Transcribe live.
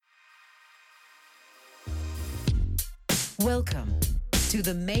Welcome to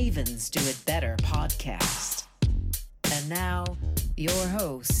the Mavens Do It Better podcast. And now, your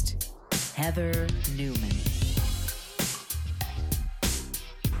host, Heather Newman.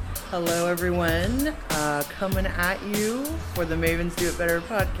 Hello, everyone. Coming at you for the Mavens Do It Better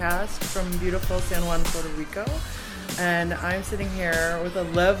podcast from beautiful San Juan, Puerto Rico. And I'm sitting here with a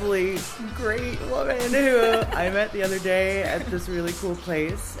lovely, great woman who I met the other day at this really cool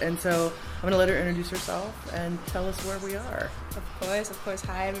place. And so I'm going to let her introduce herself and tell us where we are. Of course.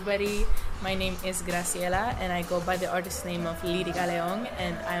 Hi, everybody. My name is Graciela, and I go by the artist name of Lírica León,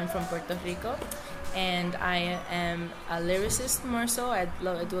 and I am from Puerto Rico. And I am a lyricist more so. I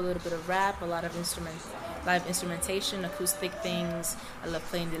do a little bit of rap, a lot of live instrumentation, acoustic things. I love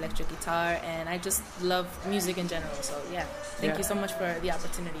playing the electric guitar, and I just love music in general. So yeah, thank you so much for the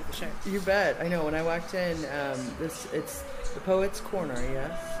opportunity, for sure. You bet. I know when I walked in, it's the Poet's Corner,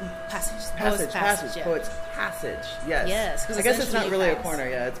 yes? Passage. Yeah. Poet's Passage, yes. Yes. I guess it's not really a corner,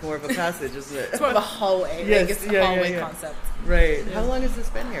 it's more of a passage, isn't it? It's more of a hallway. Yes, it's a hallway concept. Right. Yeah. How long has this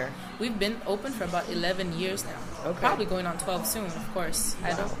been here? We've been open for about 11 years now. Okay. Probably going on 12 soon, of course. Wow.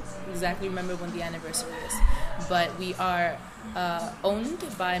 I don't exactly remember when the anniversary is. But we are owned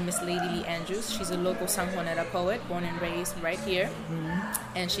by Miss Lady Lee Andrews. She's a local San Juanera poet, born and raised right here.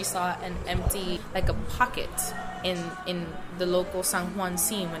 Mm-hmm. And she saw an empty, like a pocket in the local San Juan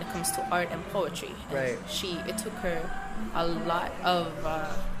scene when it comes to art and poetry. And right. It took her a lot of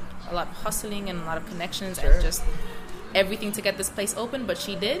hustling and a lot of connections Sure. and just everything to get this place open, but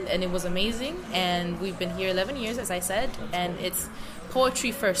she did, and it was amazing. And we've been here 11 years, as I said, and it's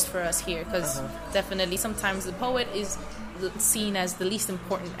poetry first for us here, because definitely sometimes the poet is seen as the least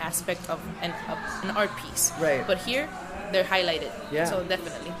important aspect of an art piece. Right. But here, they're highlighted. Yeah. So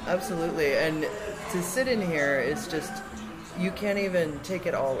definitely. Absolutely. And to sit in here is just, you can't even take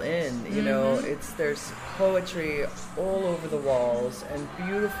it all in, you know. There's poetry all over the walls and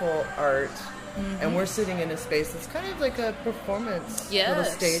beautiful art. And we're sitting in a space that's kind of like a performance little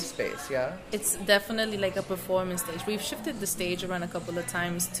stage space, yeah? It's definitely like a performance stage. We've shifted the stage around a couple of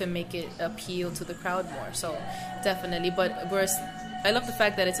times to make it appeal to the crowd more, so definitely. But I love the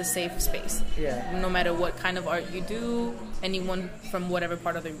fact that it's a safe space. Yeah. No matter what kind of art you do, anyone from whatever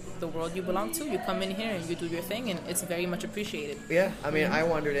part of the world you belong to, you come in here and you do your thing, and it's very much appreciated. Yeah, I mean, I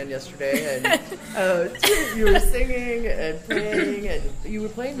wandered in yesterday, and you were singing and playing, and you were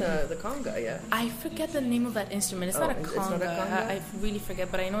playing the conga, yeah? I forget the name of that instrument. It's not a conga. It's not a conga? I really forget,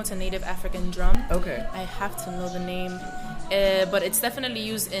 but I know it's a native African drum. Okay. I have to know the name. But it's definitely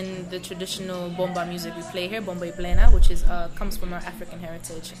used in the traditional bomba music we play here, bomba y plena, which is comes from our African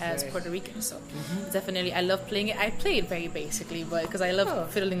heritage as Puerto Ricans. So definitely, I love playing it. I play it very basically, but because I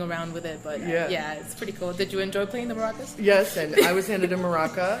love fiddling around with it. But yeah, it's pretty cool. Did you enjoy playing the maracas? Yes, and I was handed a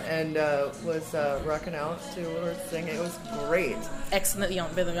maraca and was rocking out to her singing. It was great. Excellently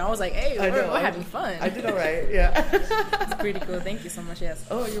on rhythm. I was like, hey, we're having fun. I did all right, yeah. It's pretty cool. Thank you so much, yes.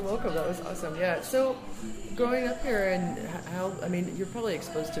 Oh, you're welcome. That was awesome, yeah. So, growing up here, and you're probably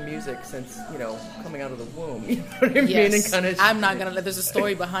exposed to music since, coming out of the womb. You know what I mean? And kind of I'm not going to there's a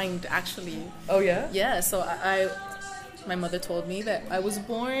story behind, actually. Oh, yeah? Yeah, so my mother told me that I was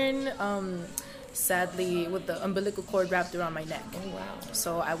born, sadly, with the umbilical cord wrapped around my neck. Oh, wow.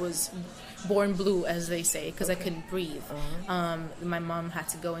 So I was born blue, as they say, because I couldn't breathe. My mom had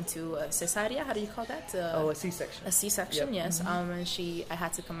to go into a cesarea. How do you call that? A C-section. A C-section, yep. yes. And I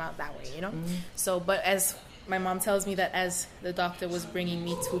had to come out that way, So, but as my mom tells me that as the doctor was bringing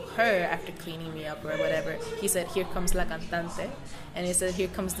me to her after cleaning me up or whatever, he said, "Here comes la cantante," and he said, "Here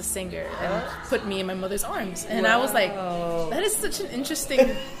comes the singer," and put me in my mother's arms. And I was like, that is such an interesting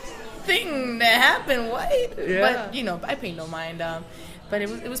thing that happened. What? Yeah. But I pay no mind. But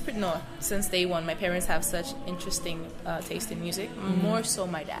it was pretty. No, since day one, my parents have such interesting taste in music. More so,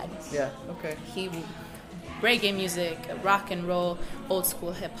 my dad. Yeah. Okay. He reggae music, rock and roll, old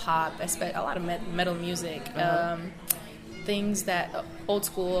school hip hop, a lot of metal music, things that old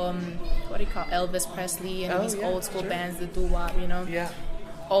school. What do you call Elvis Presley and these old school bands, the doo-wop, Yeah.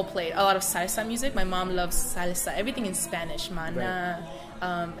 All played a lot of salsa music. My mom loves salsa, everything in Spanish, mana.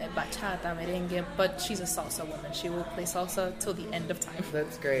 Bachata, merengue, but she's a salsa woman. She will play salsa till the end of time.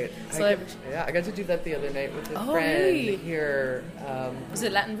 That's great. So I got to do that the other night with a friend really? Here. Was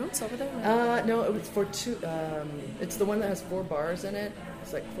it Latin Roots over there? No, it was it's the one that has 4 bars in it.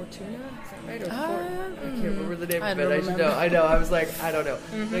 It's like Fortuna, is that right? Or I can't remember the name of it. I should know. I know. I was like, I don't know.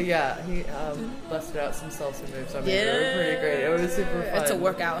 But yeah, he busted out some salsa moves. I mean, they were pretty great. It was super fun. It's a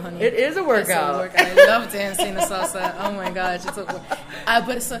workout, honey. It is a workout. I love dancing the salsa. Oh my gosh, it's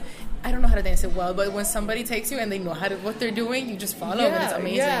a I don't know how to dance it well, but when somebody takes you and they know what they're doing, you just follow. And it's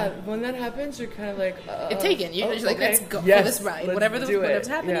amazing. Yeah, when that happens, you're kind of like, it's taken. You're just like, okay. let's go for Yes, this ride. let's Whatever's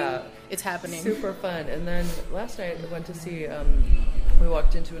happening, yeah. it's happening. Super fun. And then last night I went to see. We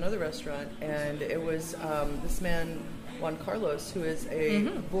walked into another restaurant, and it was this man Juan Carlos, who is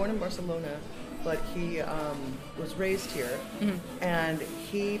born in Barcelona, but he was raised here, and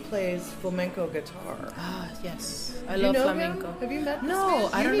he plays flamenco guitar. Ah, yes. I love flamenco. Him? Have you met this No, man?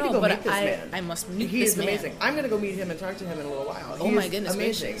 I don't You need to know, go but meet this man. I must meet He this is man. amazing. I'm going to go meet him and talk to him in a little while. Oh He my is goodness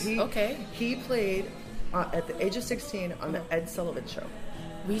amazing. gracious. Okay. He played at the age of 16 on the Ed Sullivan Show.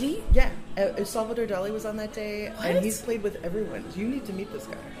 Really? Yeah. Salvador Dali was on that day, and What? he's played with everyone. You need to meet this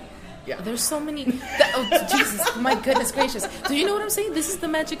guy. Yeah. There's so many. Jesus, my goodness gracious. Do you know what I'm saying? This is the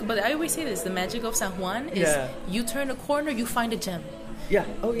magic, but I always say this, the magic of San Juan is you turn a corner, you find a gem. Yeah.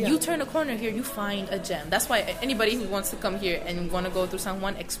 Oh, yeah. You turn a corner here, you find a gem. That's why anybody who wants to come here and want to go through San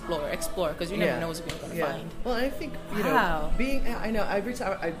Juan, explore, because you never know what you're going to find. Well, I think, you know, I know, every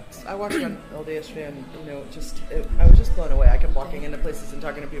time I walked around all day yesterday, and, you know, I was just blown away. I kept walking into places and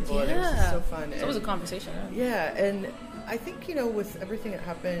talking to people, and it was just so fun. It was a conversation. Yeah, and I think, you know, with everything that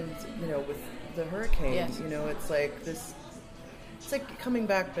happened, you know, with the hurricanes, you know, it's like this, it's like coming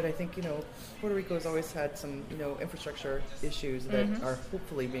back, but I think, you know, Puerto Rico has always had some, you know, infrastructure issues that are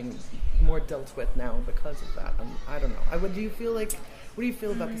hopefully being more dealt with now because of that. I don't know. What do you feel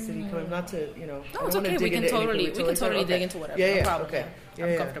about the city coming? Not to, you know, no, it's okay. We can totally dig into whatever. Yeah, no problem. okay. Yeah.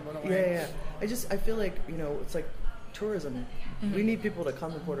 I'm comfortable. Don't worry. Yeah. I feel like, you know, it's like tourism. We need people to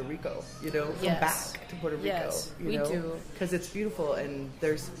come to Puerto Rico, you know, come back to Puerto Rico. Yes, you we know, do. Because it's beautiful, and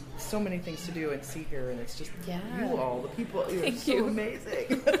there's so many things to do and see here, and it's just you all, the people, you're so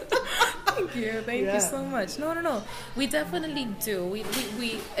amazing. Thank you so much. No. We definitely do.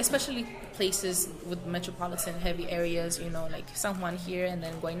 We especially places with metropolitan heavy areas, you know, like San Juan here, and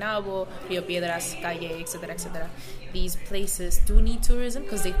then Guaynabo, Rio Piedras, Calle, etc., etc. These places do need tourism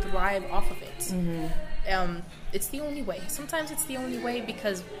because they thrive off of it. It's the only way. Sometimes it's the only way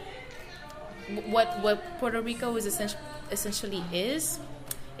because what Puerto Rico is essentially is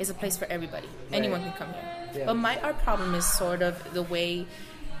a place for everybody. Right. Anyone can come here. Yeah. But our problem is sort of the way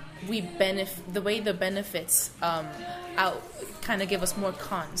the benefits out kind of give us more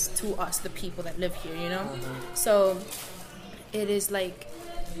cons to us, the people that live here, you know? So it is like,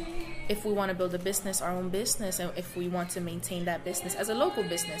 if we want to build our own business, and if we want to maintain that business as a local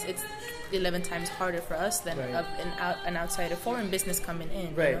business, it's 11 times harder for us than an outsider foreign business coming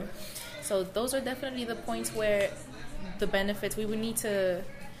in. Right. You know? So those are definitely the points where the benefits we would need to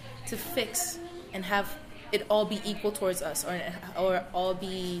fix and have it all be equal towards us, or all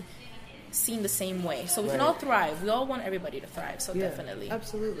be seen the same way, so we can all thrive. We all want everybody to thrive, so definitely.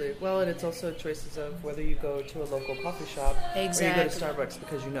 Absolutely. Well, and it's also choices of whether you go to a local coffee shop or you go to Starbucks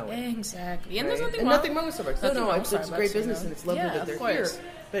because you know it. Exactly. And there's nothing wrong with Starbucks. No, it's a great business, and it's lovely that they're here.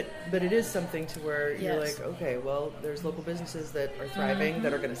 But it is something to where you're like, okay, well, there's local businesses that are thriving,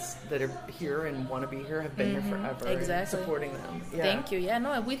 that are here and want to be here, have been here forever, and supporting them. Yeah. Thank you. Yeah,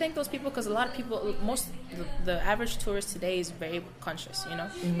 no, we thank those people because a lot of people, the average tourist today is very conscious, you know.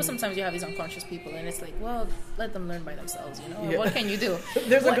 But sometimes you have these unconscious people, and it's like, well, let them learn by themselves, you know. What can you do?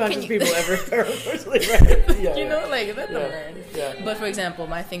 There's unconscious people everywhere, unfortunately, right? You know, like let them learn. Yeah. But for example,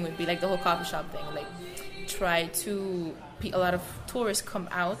 my thing would be like the whole coffee shop thing, like a lot of tourists come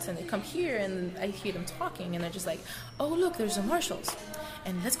out and they come here and I hear them talking and they're just like, oh look, there's a Marshalls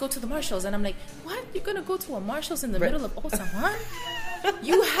and let's go to the Marshalls, and I'm like, what? You're gonna go to a Marshalls in the middle of Old San Juan?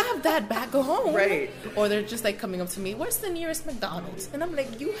 You have that back home, right? Or they're just like coming up to me, where's the nearest McDonald's? And I'm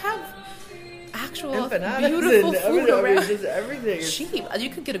like, you have actual empanadas beautiful food around. Just everything cheap. You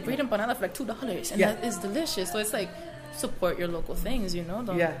could get a great empanada for like $2 and that is delicious. So it's like, support your local things, you know.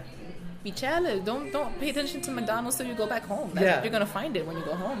 Don't be challenged. Don't pay attention to McDonald's till you go back home. You're gonna find it when you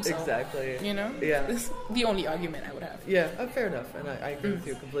go home. So, exactly. You know. Yeah. That's the only argument I would have. Yeah. Fair enough, and I agree with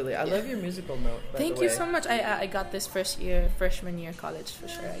you completely. I love your musical note. Thank you so much. I got this freshman year college for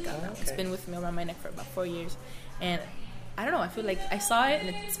sure. I got that. It's been with me around my neck for about 4 years, and I don't know. I feel like I saw it and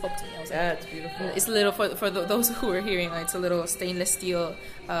it spoke to me. I was like, it's beautiful. It's a little for those who are hearing. It's a little stainless steel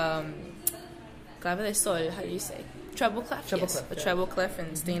clave de sol. How do you say? Treble clef. A treble clef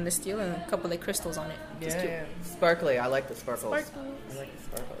and stainless steel and a couple of crystals on it. Yeah. Sparkly. I like the sparkles. I like the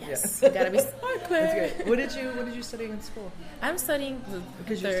sparkles. Yes. You gotta be sparkly. That's great. What did you study in school? I'm studying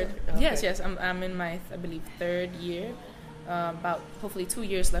the third. Yes. I'm in my I believe third year. About hopefully 2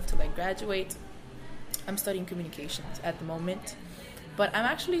 years left till I graduate. I'm studying communications at the moment, but I'm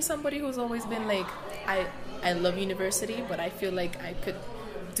actually somebody who's always been like, I love university, but I feel like I could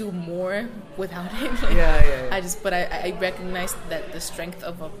do more without it. Like, I recognize that the strength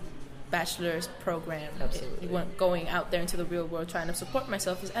of bachelor's program. Absolutely. Going out there into the real world, trying to support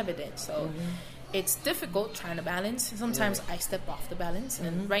myself is evident. So it's difficult trying to balance. Sometimes I step off the balance,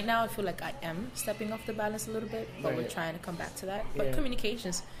 and right now I feel like I am stepping off the balance a little bit, but we're trying to come back to that. But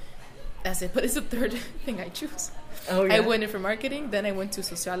communications, that's it. But it's the third thing I choose. Oh, yeah. I went in for marketing, then I went to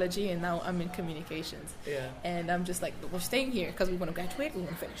sociology, and now I'm in communications. Yeah. And I'm just like, we're staying here because we want to graduate, we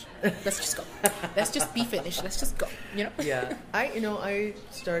want to finish. Let's just go. Let's just be finished. Let's just go. You know? Yeah. I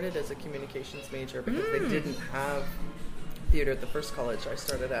started as a communications major because they didn't have theater at the first college I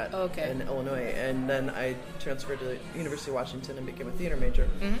started at in Illinois, and then I transferred to the University of Washington and became a theater major,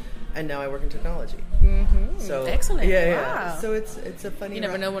 and now I work in technology. So excellent. Yeah. So it's a funny. You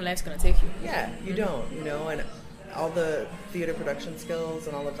never know when life's gonna take you. Yeah, you don't. And all the theater production skills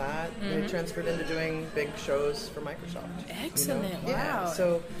and all of that, they transferred into doing big shows for Microsoft. Excellent. Wow. Yeah.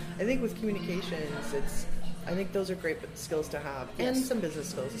 So I think with communications, I think those are great skills to have, and some business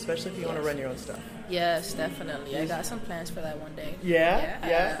skills, especially if you want to run your own stuff. Yes, definitely. I got some plans for that one day.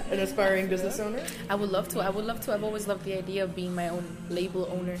 Yeah. An aspiring business owner? I would love to. I've always loved the idea of being my own label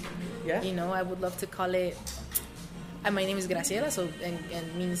owner. Yeah. I would love to call it. My name is Graciela, so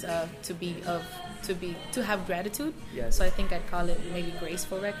and means to have gratitude. Yes. So I think I'd call it maybe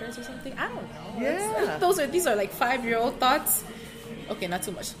Graceful Records or something. I don't know. Yeah. These are like 5-year-old thoughts. Okay, not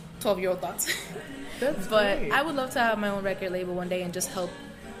too much. 12-year-old thoughts. That's but great. I would love to have my own record label one day and just help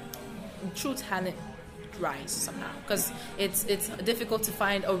true talent rise somehow, because it's difficult to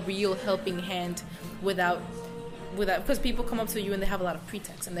find a real helping hand without because people come up to you and they have a lot of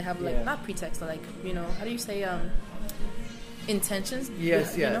pretext, and they have not pretext, like how do you say intentions?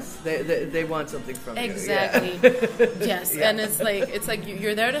 Yes. They want something from you. Exactly. Yeah. Yes. And it's like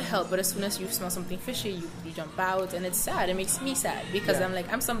you're there to help, but as soon as you smell something fishy, you jump out, and it's sad. It makes me sad because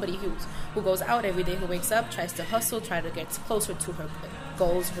I'm somebody who goes out every day, who wakes up, tries to hustle, try to get closer to her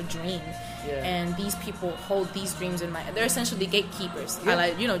goals, her dream. Yeah. And these people hold these dreams in mind. They're essentially gatekeepers. I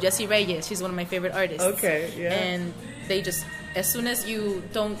like Jessie Reyes. She's one of my favorite artists. Okay. Yeah. And they just, as soon as you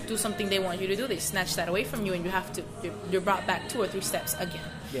don't do something they want you to do, they snatch that away from you, and you're brought back 2 or 3 steps again.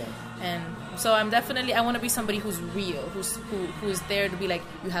 Yeah. And so I want to be somebody who's real, who's there to be like,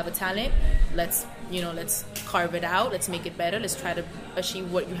 you have a talent, let's carve it out, let's make it better, let's try to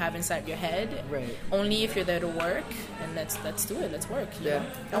achieve what you have inside your head. Right. Only if you're there to work, and let's do it, let's work. Yeah.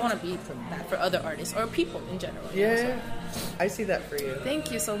 I want to be that for other artists or people in general. Yeah. I see that for you.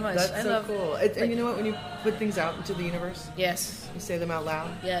 Thank you so much. That's so cool. And you know what? When you put things out into the universe, yes, you say them out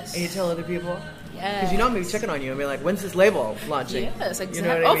loud. Yes. And you tell other people. Yes. Because I'm going to be checking on you and be like, when's this label launching? Yes, exactly. You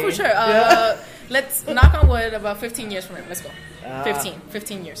know what I mean? For sure. Let's knock on wood, about 15 years from now. Let's go.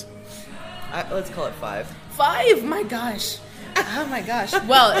 15 years. Let's call it 5. 5? My gosh. Oh my gosh.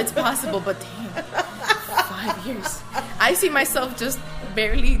 Well, it's possible, but damn. 5 years. I see myself just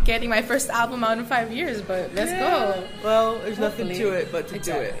barely getting my first album out in 5 years, but let's go. Well, there's nothing Hopefully. to it but to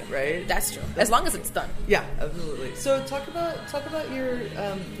do it, right? That's true. As long as it's done. Yeah, absolutely. So talk about your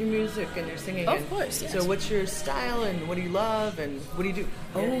music and your singing. Of course, yes. So what's your style, and what do you love, and what do you do?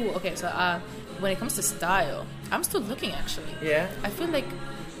 Oh, okay. So when it comes to style, I'm still looking, actually. Yeah? I feel like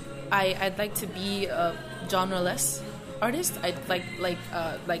I'd like to be a genre-less artist. I'd like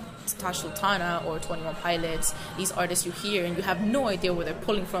Tash Sultana or 21 Pilots. These artists you hear and you have no idea where they're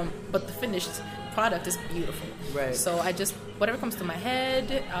pulling from, but the finished product is beautiful. Right. So I just, whatever comes to my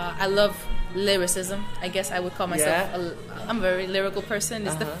head, I love lyricism. I guess I would call myself I'm a very lyrical person.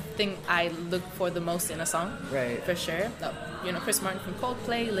 It's the thing I look for the most in a song. Right. For sure. Chris Martin from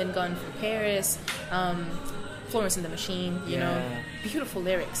Coldplay, Lynn Gunn from Paris, Florence and the Machine, you know, beautiful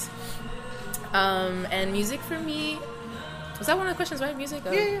lyrics. And music for me, was that one of the questions, right? Music?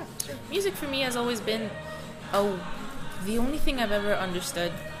 Yeah, sure. Music for me has always been the only thing I've ever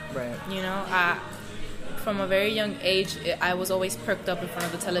understood. Right. You know, from a very young age, I was always perked up in front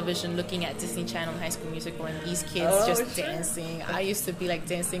of the television looking at Disney Channel High School Musical and these kids dancing. I used to be like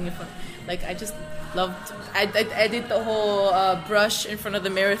dancing in front, like I just loved. I did the whole brush in front of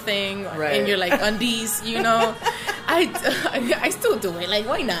the mirror thing in your like undies, you know. I still do it. Like,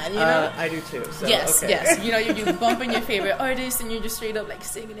 why not? You know. I do too. So, yes, okay. yes. You know, you bump in your favorite artist and you're just straight up like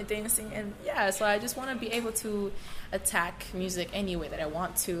singing and dancing, and so I just want to be able to attack music any way that I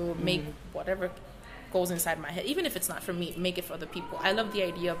want to, make whatever goes inside my head, even if it's not for me, make it for other people. I love the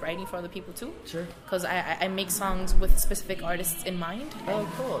idea of writing for other people too. Sure. Because I make songs with specific artists in mind. Oh,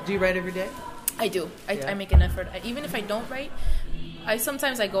 cool. Do you write every day? I do. I make an effort. Even if I don't write,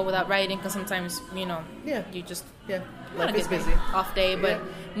 sometimes I go without writing because sometimes, you know, you just life is busy. Off day. But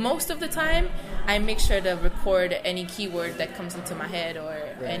most of the time, I make sure to record any keyword that comes into my head or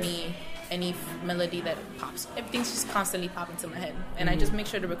any any melody that pops. Everything's just constantly popping to my head, and I just make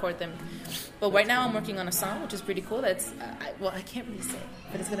sure to record them. But right now I'm working on a song, which is pretty cool. That's I can't really say,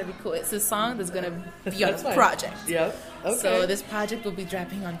 but it's gonna be cool. It's a song that's gonna be on a project. Yep. Okay. So this project will be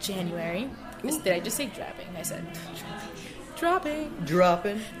dropping on January. Did I just say dropping? I said dropping.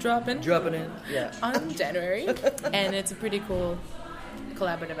 Dropping in. Yeah. On January, and it's a pretty cool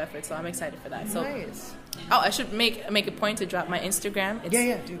collaborative effort. So I'm excited for that. So. Nice. Oh, I should make a point to drop my Instagram. It's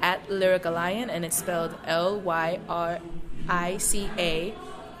at Lyrica Lion, and it's spelled LYRICALYON.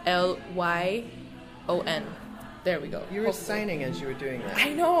 There we go. You were signing as you were doing that.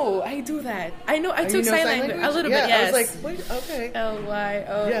 I know. I do that. I know. I took sign language a little bit. Yes. I was like, wait, okay.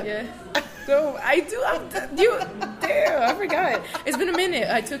 LYO. Yeah. So I do. Damn, I forgot. It's been a minute.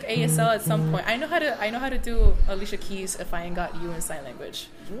 I took ASL at some point. I know how to do Alicia Keys' "If I Ain't Got You" in sign language.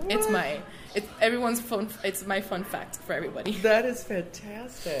 What? It's everyone's fun. It's my fun fact for everybody. That is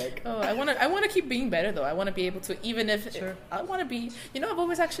fantastic. Oh, I want to keep being better though. I want to be able to, even if Sure. I want to be. I've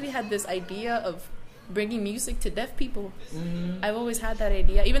always actually had this idea of bringing music to deaf people. Mm-hmm. I've always had that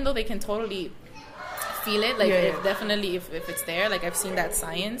idea, even though they can totally feel it. Like definitely if it's there, like I've seen that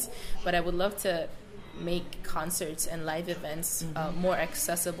science. But I would love to make concerts and live events more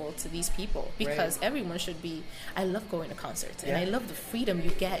accessible to these people, because everyone should be. I love going to concerts, and I love the freedom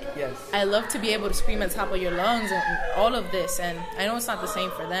you get. Yes. I love to be able to scream at the top of your lungs and all of this, and I know it's not the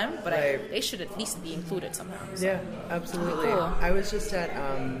same for them, but they should at least be included somehow. So. Yeah, absolutely. Cool. I was just at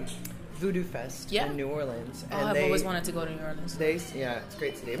Voodoo Fest in New Orleans. And I've always wanted to go to New Orleans. It's a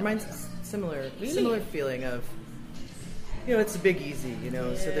great city. Mine's similar feeling of, it's a big easy,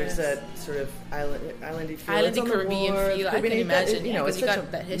 so there's that sort of islandy feel. Islandy Caribbean feel. I can imagine, it's you such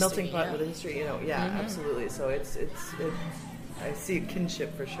got that history, melting pot with a history, absolutely. So I see a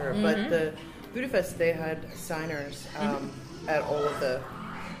kinship for sure. But the Voodoo Fest, they had signers at all of the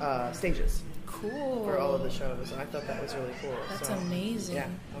stages. Cool. For all of the shows, and I thought that was really cool. That's amazing. Yeah.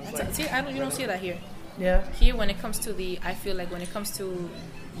 You don't see that here. Yeah. Here, when it comes to I feel like when it comes to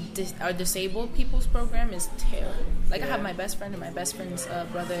our disabled people's program is terrible. Like I have my best friend, and my best friend's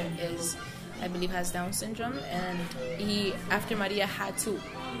brother I believe has Down syndrome, and he, after Maria, had to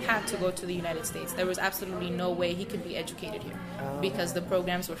go to the United States. There was absolutely no way he could be educated here because the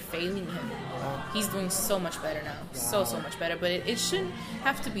programs were failing him. He's doing so much better now, so much better. But it shouldn't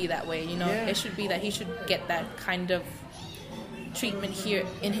have to be that way, It should be that he should get that kind of treatment here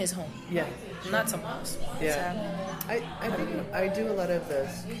in his home. Yeah. Not somewhere else. Yeah. I do a lot of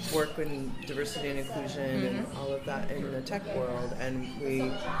this work in diversity and inclusion and all of that in the tech world, and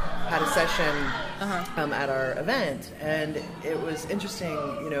we had a session at our event, and it was interesting,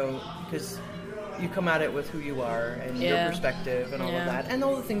 because you come at it with who you are and your perspective and all of that, and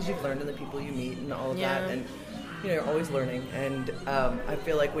all the things you've learned and the people you meet and all of that, and you're always learning, and I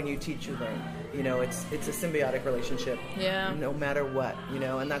feel like when you teach, you learn. It's a symbiotic relationship, no matter what,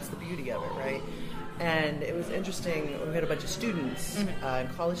 and that's the beauty of it, right? And it was interesting. We had a bunch of students,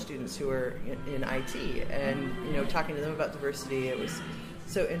 college students who were in IT, and talking to them about diversity. It was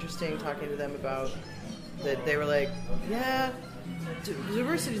so interesting talking to them about that. They were like, "Yeah,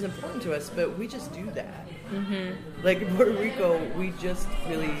 diversity is important to us, but we just do that." Like in Puerto Rico, we just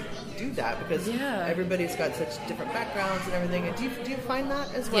really do that because everybody's got such different backgrounds and everything. And do you find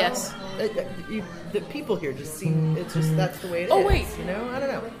that as well? Yes. The people here just seem, it's just, that's the way it is. Oh, wait. I don't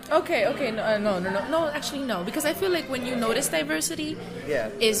know. Okay, no, actually no, because I feel like when you notice diversity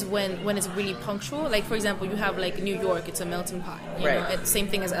is when it's really punctual. Like, for example, you have like New York, it's a melting pot, you know, same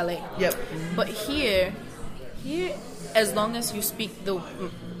thing as LA. Yep. But here, as long as you speak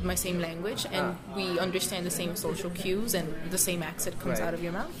my same language and we understand the same social cues and the same accent comes out of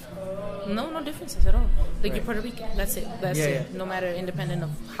your mouth, no differences at all. Like you're Puerto Rican, that's it. That's it. No matter independent of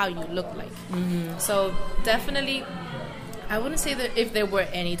how you look like. So definitely, I wouldn't say that if there were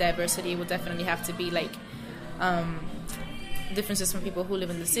any diversity, it would definitely have to be like differences from people who live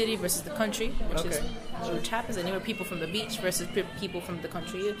in the city versus the country, which happens anywhere. People from the beach versus people from the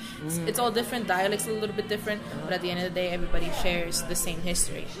country. It's all different. Dialects are a little bit different, but at the end of the day, everybody shares the same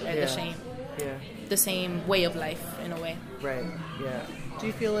history, right? The same way of life in a way. Right. Yeah. Do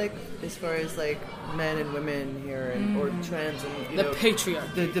you feel like, as far as like men and women here, and or trans and the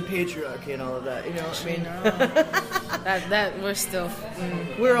patriarchy, the patriarchy and all of that, that we're still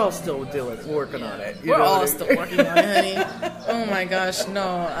we're all still working on it. We're all still working on it, honey. Oh my gosh,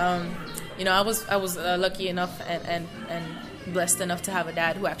 no. I was lucky enough and blessed enough to have a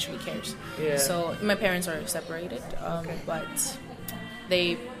dad who actually cares. Yeah. So my parents are separated, but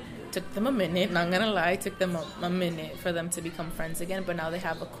they took them a minute, not gonna lie, it took them a minute for them to become friends again, but now they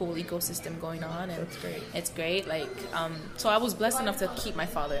have a cool ecosystem going on, and That's great. it's great. Like, so I was blessed enough to keep my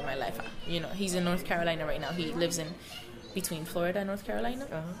father in my life. You know, he's in North Carolina right now. He lives in between Florida and North Carolina.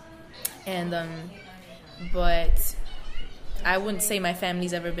 And but I wouldn't say my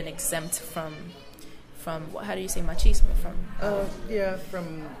family's ever been exempt from how do you say machismo, from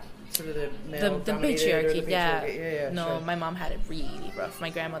from sort of the male the patriarchy. Yeah, No, sure. my mom had it really rough. My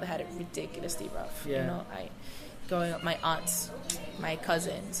grandmother had it ridiculously rough. Yeah. You know, growing up, my aunts, my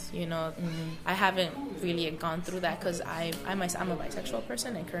cousins, you know, I haven't really gone through that because I'm a bisexual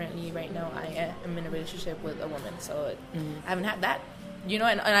person, and currently right now I am in a relationship with a woman, so I haven't had that. You know,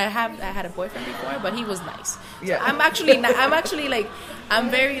 and I had a boyfriend before, but he was nice. Yeah. So I'm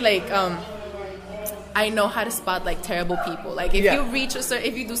very like I know how to spot like terrible people. Like if you reach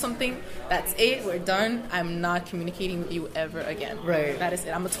if you do something, that's it, we're done. I'm not communicating with you ever again. Right. That is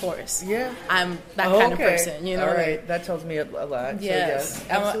it. I'm a Taurus. Yeah. I'm that kind of person, you know. All right. Like, That tells me a lot. yes. So yes,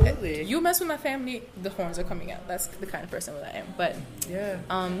 absolutely. You mess with my family, the horns are coming out. That's the kind of person that I am. But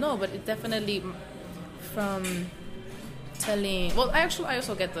no, but it definitely from telling. Well, I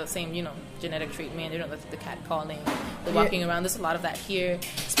also get the same, you know, genetic treatment. You know, the cat calling, the walking around. There's a lot of that here,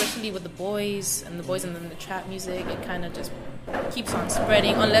 especially with the boys and the trap music. It kind of just keeps on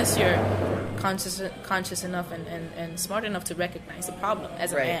spreading unless you're conscious enough and smart enough to recognize the problem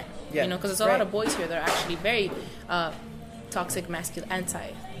as a man. Yeah. You know, because there's a lot of boys here that are actually very toxic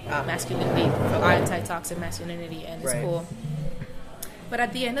anti-masculinity, anti-toxic masculinity, and it's cool. But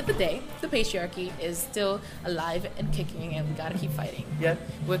at the end of the day, the patriarchy is still alive and kicking, and we gotta keep fighting. Yeah.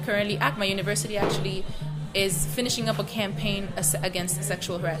 We're currently my university actually is finishing up a campaign against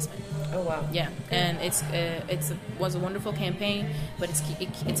sexual harassment. Oh wow. Yeah, and was a wonderful campaign, but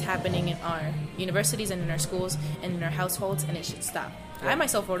it's happening in our universities and in our schools and in our households, and it should stop. I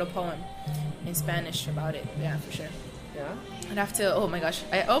myself wrote a poem in Spanish about it. Yeah, for sure. Yeah. I'd have to. Oh my gosh.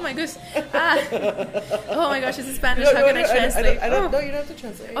 Oh my gosh. Oh my gosh. It's in Spanish. How can I translate? I don't. No, you don't have to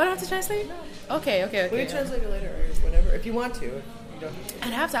translate. Oh, I don't have to translate? No. Okay. We can translate it later or whatever if you want to. You don't have to.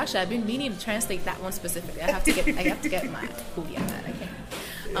 I'd have to actually. I've been meaning to translate that one specifically. I have to get my hoogie on that. I can't.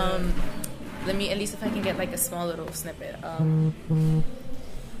 Let me at least if I can get like a small little snippet.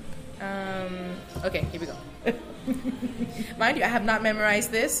 Okay, here we go. Mind you, I have not memorized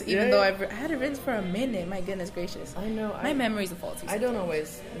this, even though I had it written for a minute. My goodness gracious. I know. My memory's a faulty. I don't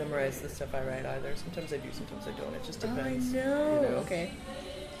always memorize the stuff I write either. Sometimes I do, sometimes I don't. It just depends. I know. You know? Okay.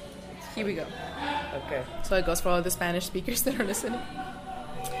 Here we go. Okay. So it goes for all the Spanish speakers that are listening.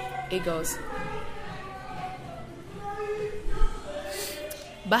 It goes.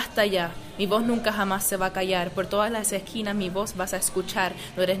 Basta ya, mi voz nunca jamás se va a callar. Por todas las esquinas mi voz vas a escuchar.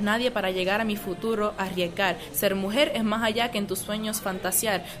 No eres nadie para llegar a mi futuro, arriesgar. Ser mujer es más allá que en tus sueños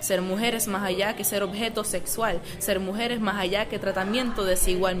fantasear. Ser mujer es más allá que ser objeto sexual. Ser mujer es más allá que tratamiento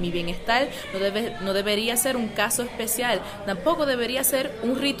desigual. Mi bienestar no debería ser un caso especial. Tampoco debería ser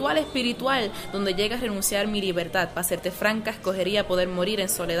un ritual espiritual donde llegue a renunciar mi libertad. Para serte franca, escogería poder morir en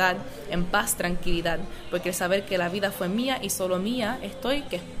soledad, en paz, tranquilidad. Porque el saber que la vida fue mía y solo mía estoy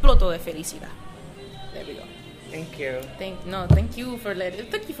que exploto de felicidad. There we go. Thank you. Thank you for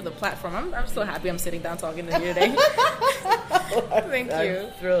the platform. I'm so happy I'm sitting down talking to you today. Thank you.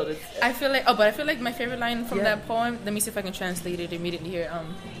 I'm thrilled. I feel like my favorite line from that poem. Let me see if I can translate it immediately here.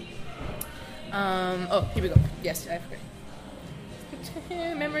 Oh, here we go. Yes, I forgot.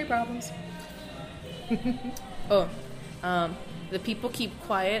 Memory problems. The people keep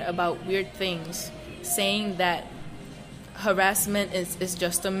quiet about weird things, saying that harassment is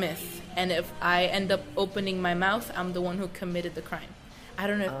just a myth, and if I end up opening my mouth, I'm the one who committed the crime. I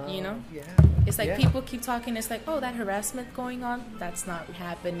don't know if you know. Yeah. It's like people keep talking. It's like, oh, that harassment going on, that's not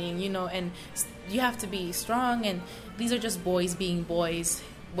happening, you know. And you have to be strong. And these are just boys being boys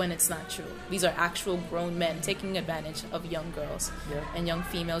when it's not true. These are actual grown men taking advantage of young girls and young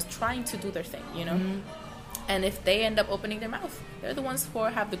females trying to do their thing, you know. Mm-hmm. And if they end up opening their mouth, they're the ones who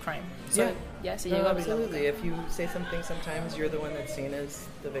have the crime. So, so you absolutely. If you say something, sometimes you're the one that's seen as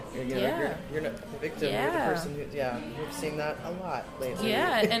the victim. You know, you're not the victim. You're the person who. Yeah, we've seen that a lot lately.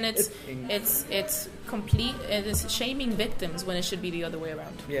 Yeah, and it's complete. It's shaming victims when it should be the other way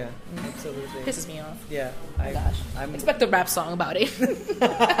around. Yeah, absolutely. Pisses me off. Yeah, Expect a rap song about it.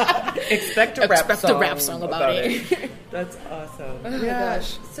 Expect a rap song about it. That's awesome. Oh my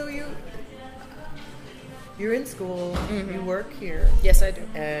gosh. So you're in school, you work here. Yes, I do.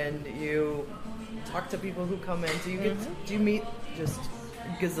 And you talk to people who come in. Do you meet just a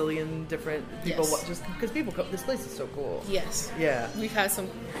gazillion different people? Yes. Just because people come, this place is so cool. Yes. Yeah. We've had some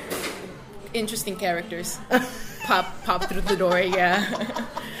interesting characters pop through the door,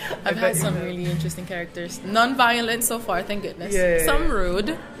 I've had some really interesting characters. Non-violent so far, thank goodness. Yeah. Some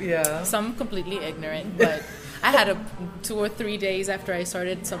rude. Yeah. Some completely ignorant. But I had 2 or 3 days after I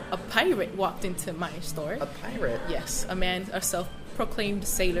started, a pirate walked into my store. A pirate? Yes, a self-proclaimed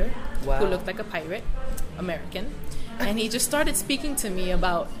sailor who looked like a pirate, American. And he just started speaking to me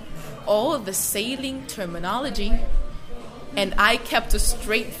about all of the sailing terminology. And I kept a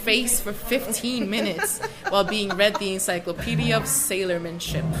straight face for 15 minutes while being read the Encyclopedia of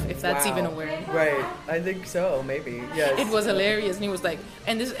Sailormanship, if that's even a word. Right. I think so, maybe. Yes. It was hilarious. And he was like,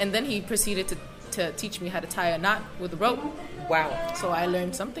 and then he proceeded to teach me how to tie a knot with a rope. Wow. So I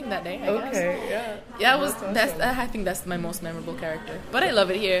learned something that day, I guess. Okay, yeah. Yeah, That's awesome. I think that's my most memorable character. But I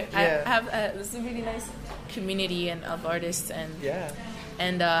love it here. Yeah. I have this is a really nice community of artists,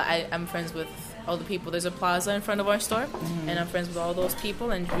 and I'm friends with all the people. There's a plaza in front of our store, and I'm friends with all those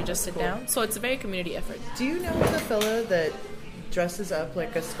people, and we just sit down. So it's a very community effort. Do you know the fella that dresses up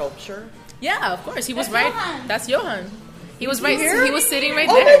like a sculpture? Yeah, of course. He was right. Johan. That's Johan. He was right. Here? He was sitting right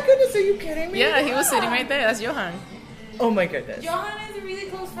Oh there. my goodness, are you kidding me? Yeah, he was sitting right there. That's Johan. Oh my goodness. Johan is a really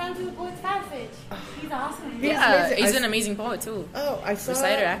close friend to the Poet's Passage. He's awesome. Yeah, amazing. he's an amazing poet too. Oh, I saw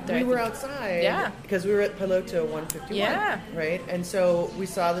Reciter, actor, we I were think. outside. Yeah. Because we were at Piloto 151. Yeah. Right? And so we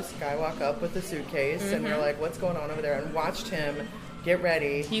saw this guy walk up with a suitcase, and we were like, what's going on over there? And watched him get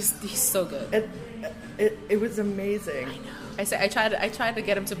ready. He's so good. It was amazing. I know. I tried to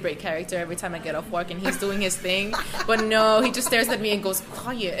get him to break character every time I get off work, and he's doing his thing, but no, he just stares at me and goes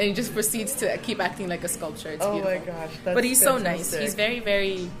quiet, and he just proceeds to keep acting like a sculpture. It's beautiful. My gosh, that's but he's fantastic. so nice. He's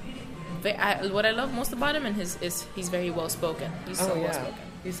very what I love most about him is he's very well spoken. He's so well spoken.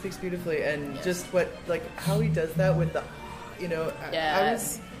 He speaks beautifully, and just how he does that with the, I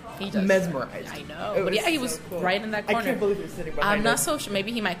was he does. mesmerized. I know, It but yeah, he was so cool. right in that corner. I can't believe he was sitting behind I'm not us. so sure.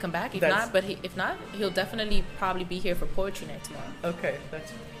 Maybe he might come back. If not, he'll definitely probably be here for poetry night tomorrow. Okay,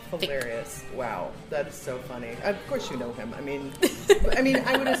 that's hilarious. Wow, that is so funny. Of course you know him. I mean,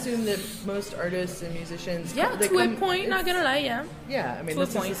 I would assume that most artists and musicians. Yeah, to a point. Not gonna lie, yeah. Yeah, I mean, To a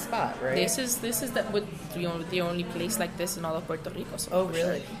this point. is the spot, right? This is the only place like this in all of Puerto Rico. So Oh, for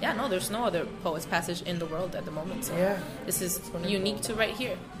really? Sure. Yeah, no, there's no other Poets Passage in the world at the moment. So Yeah. this is wonderful. unique to right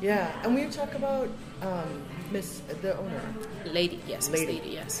here. Yeah, and we talk about the owner. Lady, yes, Miss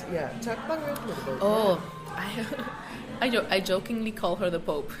Lady, yes. Yeah, talk about her a little bit. Oh, I jokingly call her the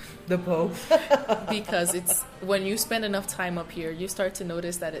Pope. The Pope. Because it's when you spend enough time up here, you start to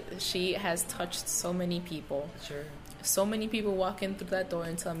notice that she has touched so many people. Sure. So many people walk in through that door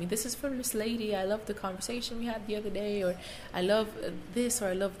and tell me, this is for Miss Lady, I love the conversation we had the other day, or I love this, or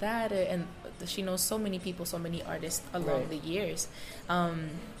I love that, and she knows so many people, so many artists along the years.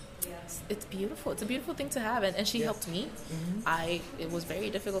 It's beautiful. It's a beautiful thing to have, and she helped me. It was very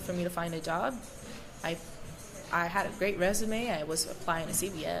difficult for me to find a job. I had a great resume. I was applying to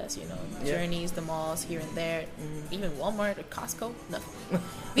CVS, Journeys, the malls here and there, even Walmart or Costco. Nothing.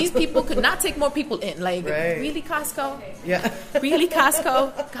 These people could not take more people in. Like, really, Costco? Yeah. Really,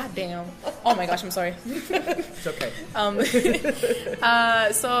 Costco? God damn. Oh my gosh, I'm sorry. It's okay.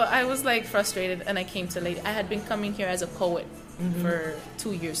 So I was like frustrated, and I came to Lady. I had been coming here as a poet for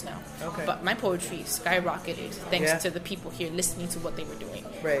 2 years now. Okay. But my poetry skyrocketed thanks to the people here listening to what they were doing.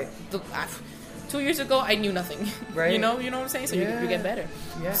 Right. 2 years ago, I knew nothing. Right. You know what I'm saying? So you get better.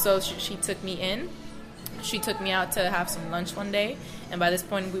 Yeah. So she took me in. She took me out to have some lunch one day, and by this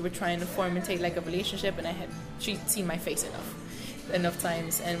point, we were trying to formulate like a relationship, and she'd seen my face enough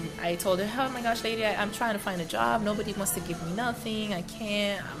times, and I told her, oh my gosh, Lady, I'm trying to find a job. Nobody wants to give me nothing. I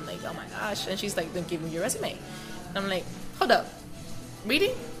can't. I'm like, oh my gosh. And she's like, then give me your resume. And I'm like, hold up,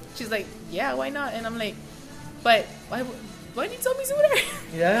 reading? She's like, yeah, why not? And I'm like, but why didn't you tell me sooner?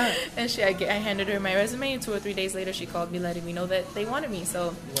 Yeah. And I handed her my resume, and 2 or 3 days later, she called me, letting me know that they wanted me.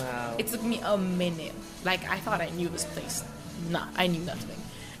 So wow. It took me a minute. Like, I thought I knew this place. Nah, I knew nothing.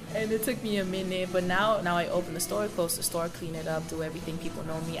 And it took me a minute, but now I open the store, close the store, clean it up, do everything. People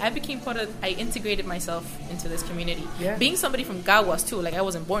know me. I integrated myself into this community. Yeah. Being somebody from Gawas too, like I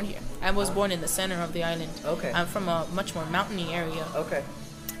wasn't born here. I was born in the center of the island. Okay. I'm from a much more mountainy area. Okay.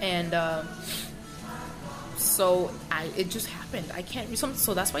 And so it just happened. I can't.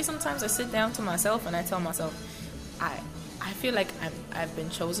 So that's why sometimes I sit down to myself and I tell myself, I feel like I've been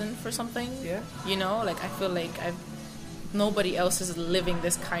chosen for something. Yeah. Like I feel like nobody else is living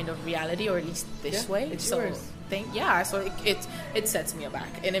this kind of reality, or at least this way. It's so yours. So it sets me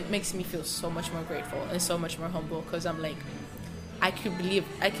aback, and it makes me feel so much more grateful and so much more humble, because I'm like, I could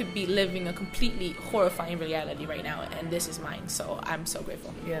be living a completely horrifying reality right now, and this is mine. So I'm so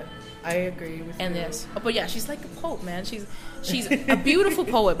grateful. Yeah, I agree with And you. yes, but yeah, she's like a poet, man. She's a beautiful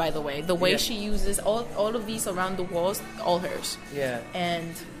poet, by the way. The way she uses all of these around the walls, all hers. Yeah.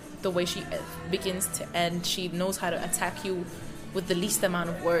 And the way she begins to end, she knows how to attack you with the least amount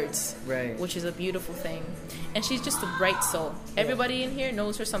of words, Right. which is a beautiful thing. And she's just a bright soul. Everybody in here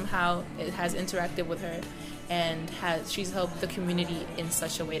knows her somehow. It has interacted with her, and she's helped the community in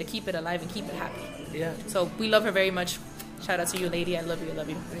such a way to keep it alive and keep it happy. Yeah. So we love her very much. Shout out to you, lady. I love you. I love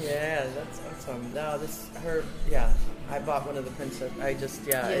you. Yeah, that's awesome. No, I bought one of the Princess. Yes.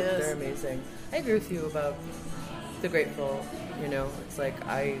 They're amazing. I agree with you about the Grateful. You know, it's like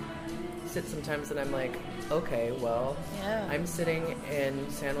I sit sometimes and I'm like, okay, well, Yeah. I'm sitting in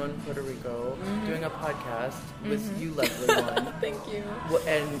San Juan, Puerto Rico, doing a podcast with you, lovely one. Thank you.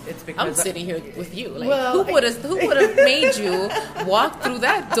 And it's because I'm sitting here with you. Like, Well, who would have made you walk through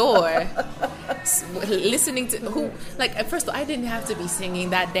that door, listening to who? Like, at first, I didn't have to be singing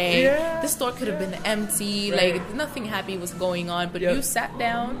that day. Yeah. The store could have been empty. Right. Like, nothing happy was going on. But Yep. you sat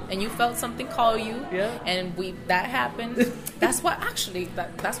down and you felt something call you. Yeah. And that happened. That's why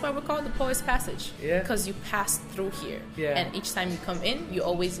that's why we're called the Poet's Passage. Yeah. Because you pass through here. Yeah. And each time you come in, you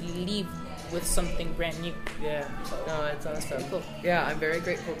always leave with something brand new. Yeah, no, it's awesome. pretty cool. Yeah, I'm very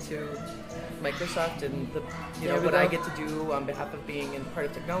grateful to Microsoft and There we what go. I get to do on behalf of being in part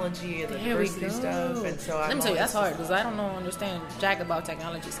of technology and the There we diversity go. stuff. And so Let I'm me tell you, that's always- hard because I don't understand jack about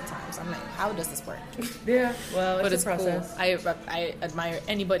technology sometimes. I'm like, how does this work? Yeah, well, But it's it's a process. cool. I admire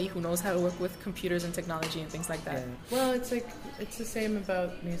anybody who knows how to work with computers and technology and things like that. Yeah. Well, it's the same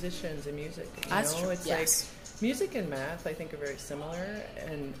about musicians and music. That's true, It's yes. like music and math. I think are very similar,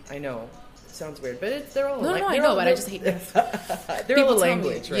 and I know it sounds weird, but they're all No, like, I they're know, all- but I just hate math. they're all People a tell me-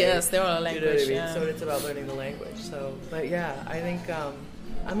 language, right? yes, they're all a You know what I language, mean? yeah. So it's about learning the language. So, but yeah, I think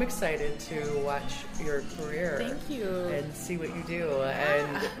I'm excited to watch your career. Thank you. And see what you do.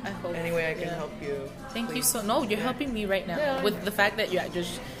 And I hope, any way I can yeah. help you. Thank you please. so. No, you're helping me right now Yeah, I with know. the fact that you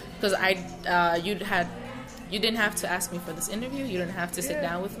just because you didn't have to ask me for this interview. You didn't have to sit Yeah.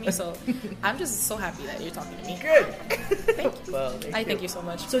 down with me. So I'm just so happy that you're talking to me. Good. Thank you. Well, Thank you so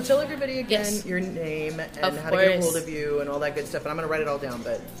much. So tell everybody again Yes. your name and Of how to get a course. hold of you and all that good stuff. And I'm going to write it all down,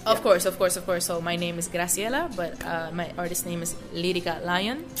 but Of course. So my name is Graciela, but my artist name is Lyrica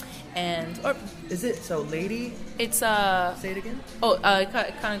Lion, or is it so lady? it's Say it again. I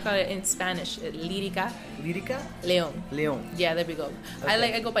kind of call it in Spanish Lyrica Lyrica Leon. Leon. Yeah, there we go.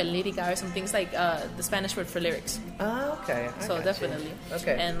 Okay. I go by Lyrica or some things like the Spanish word for lyrics. Ah, okay. I So got definitely. you.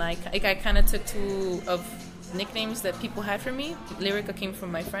 Okay. And I kind of took two of nicknames that people had for me. Lyrica came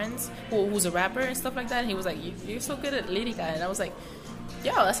from my friends who's a rapper and stuff like that. And he was like, "You're so good at Lyrica," and I was like,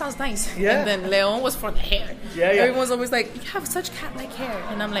 "Yo, that sounds nice." Yeah. And then Leon was for the hair. Yeah. Everyone's always like, "You have such cat-like hair,"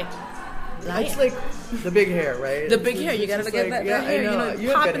 and I'm like, "Lion." It's like the big hair, right? The big hair, you gotta just get like- that hair, I know. You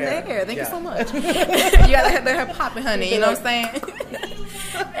have popping good that hair. Thank Yeah. you so much. You gotta have the hair popping, honey. You know what I'm saying?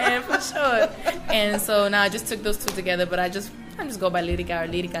 And for sure. And so now I just took those two together, but I just go by Lyrica or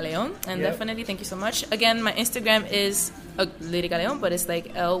Lyrica Leon. And Yep. definitely, thank you so much. Again, my Instagram is Lyrica Leon, but it's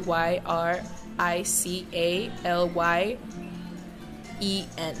like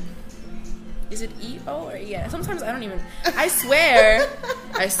LYRICALYEN. Is it E-O or E-N? Sometimes I don't even... I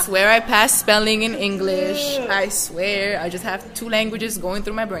swear I pass spelling in English. I swear. I just have two languages going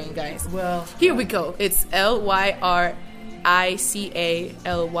through my brain, guys. Well, Here we go. It's LYRICALYON.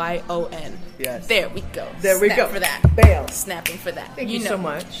 Yes. There we go. There we Snap go. for that. Bam. Snapping for that. Thank you so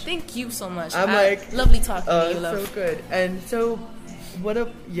much. Thank you so much. I'm like, lovely talking to you, love. so good. And so, what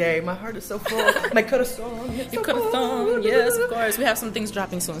a yay! My heart is so full. My corazón. is You so could have full. thought, yes, of course. We have some things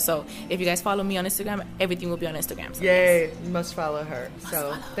dropping soon. So if you guys follow me on Instagram, everything will be on Instagram. So Yay! You must follow her.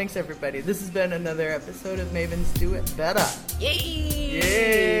 Thanks everybody. This has been another episode of Mavens Do It Better. Yay!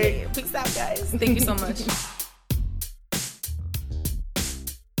 Yay. Peace out, guys. Thank you so much.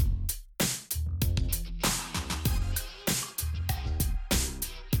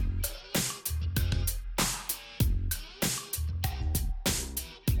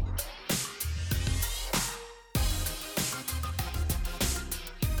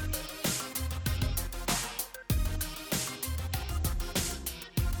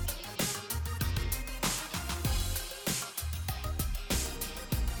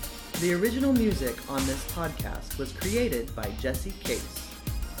 The original music on this podcast was created by Jesse Case.